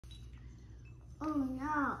Oh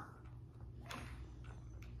no.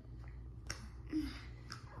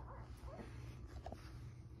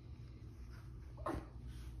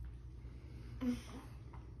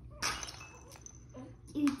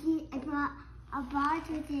 You see, I bought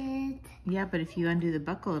it. Yeah, but if you undo the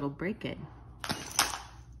buckle, it'll break it.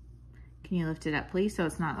 Can you lift it up, please, so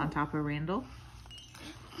it's not on top of Randall?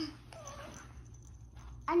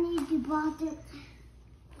 I need to buy it.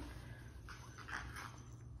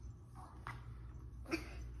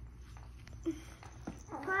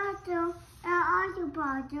 Bottle, I also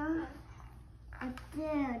bottle. I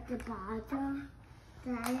did the bottle.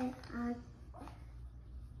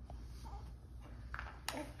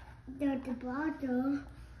 Then the bottle.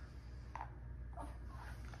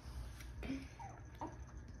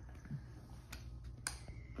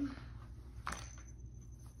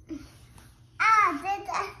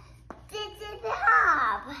 This is the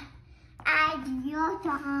hub. I do your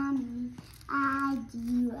tummy. I do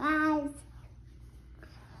your eyes.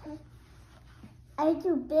 I'm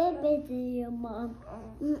too big with you, Mom.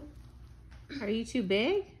 Are you too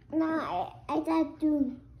big? No, that's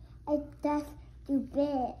too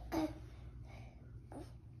big.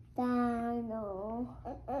 Dino.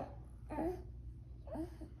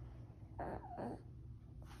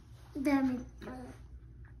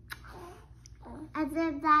 I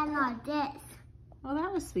said Dino this. Well,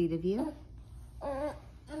 that was sweet of you. A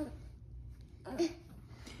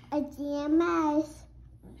GMS.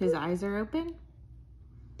 His eyes are open?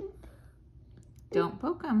 Don't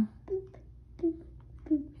poke him.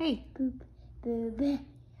 Hey,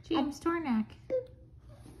 James Tornak.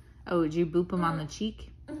 Oh, did you boop him on the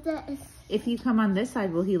cheek? If you come on this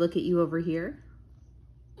side, will he look at you over here?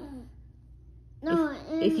 No.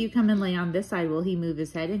 If you come and lay on this side, will he move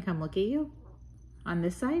his head and come look at you? On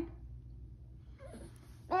this side?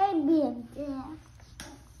 Maybe it's there.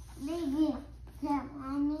 Maybe it's there,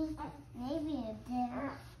 Mommy. Maybe it's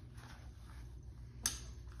there.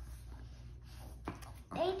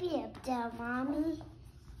 Maybe it's there, Mommy.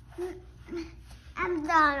 I'm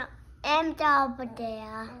done. I'm done over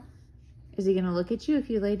there. Is he going to look at you if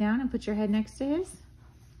you lay down and put your head next to his?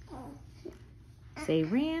 Say,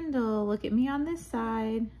 Randall, look at me on this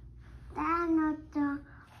side. That's not the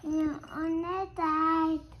on that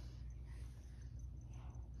side.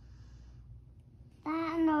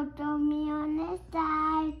 That's not the me on this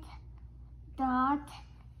side. Dot.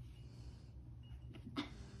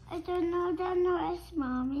 I don't know that noise,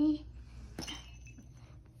 Mommy.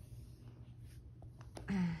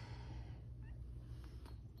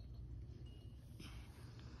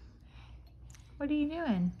 What are you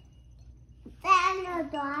doing? Dano,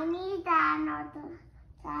 Donnie, Dano,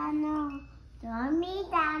 Dano, Tommy,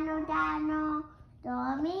 Dano, Dano,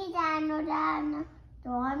 Tommy, Dano, Dano,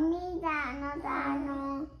 Tommy, Dano,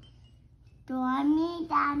 Dano, Tommy,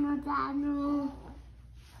 Dano, Dano,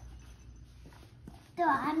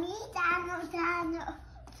 Tommy, Dano, Dano,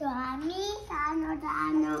 Tommy, Dano,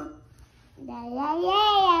 Dano,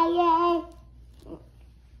 yeah.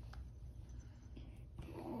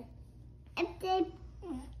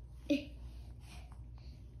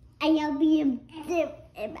 I'll be a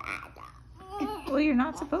Well, you're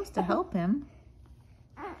not supposed to help him.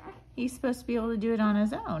 He's supposed to be able to do it on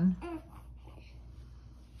his own.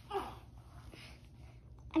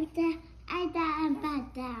 I'm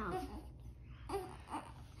back down.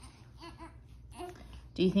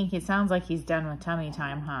 Do you think it sounds like he's done with tummy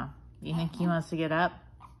time, huh? You think he wants to get up?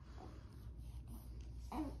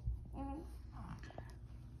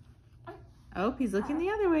 Oh, he's looking the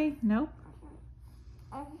other way. Nope.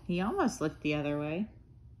 He almost looked the other way.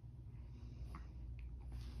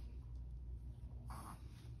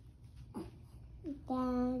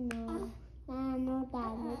 Dano, Dano,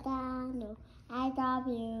 Dano, Dano, I love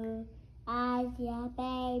you. I dear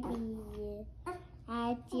baby.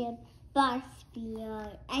 I dear bus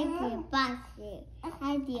beer. I dear bus beer.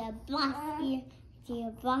 I dear bus beer.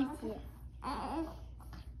 Dear bus beer.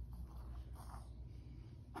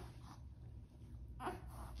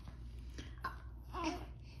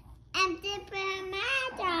 I'm dipping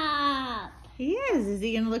my up. He is. Is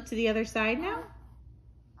he going to look to the other side now?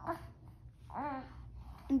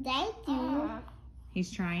 They do. He's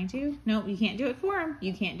trying to. Nope, you can't do it for him.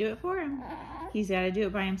 You can't do it for him. He's got to do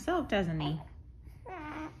it by himself, doesn't he?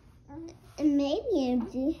 Maybe I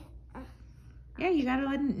do. Yeah, you got to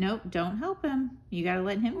let him. Nope, don't help him. You got to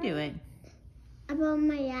let him do it. About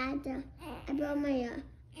my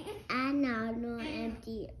I know no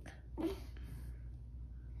empty.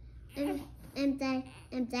 And they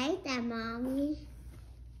that Mommy.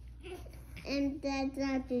 And that's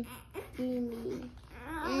not to see me.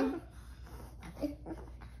 And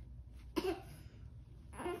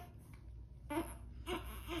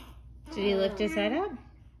Did he lift his head up?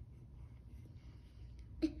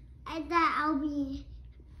 I thought I'll be.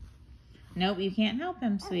 Nope, you can't help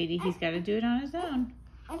him, sweetie. He's got to do it on his own.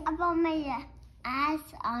 I put my eyes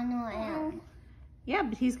on him. Yeah,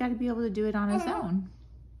 but he's got to be able to do it on his own.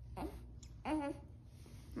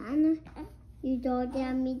 Dana, you don't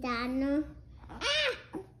tell me, Dana.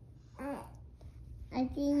 I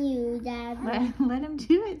think you, Dana. Let him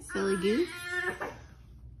do it, silly goose.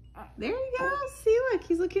 There you go. See, look,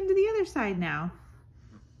 he's looking to the other side now.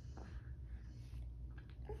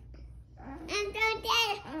 I'm so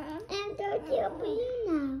dead. I'm so dead for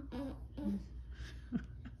you now.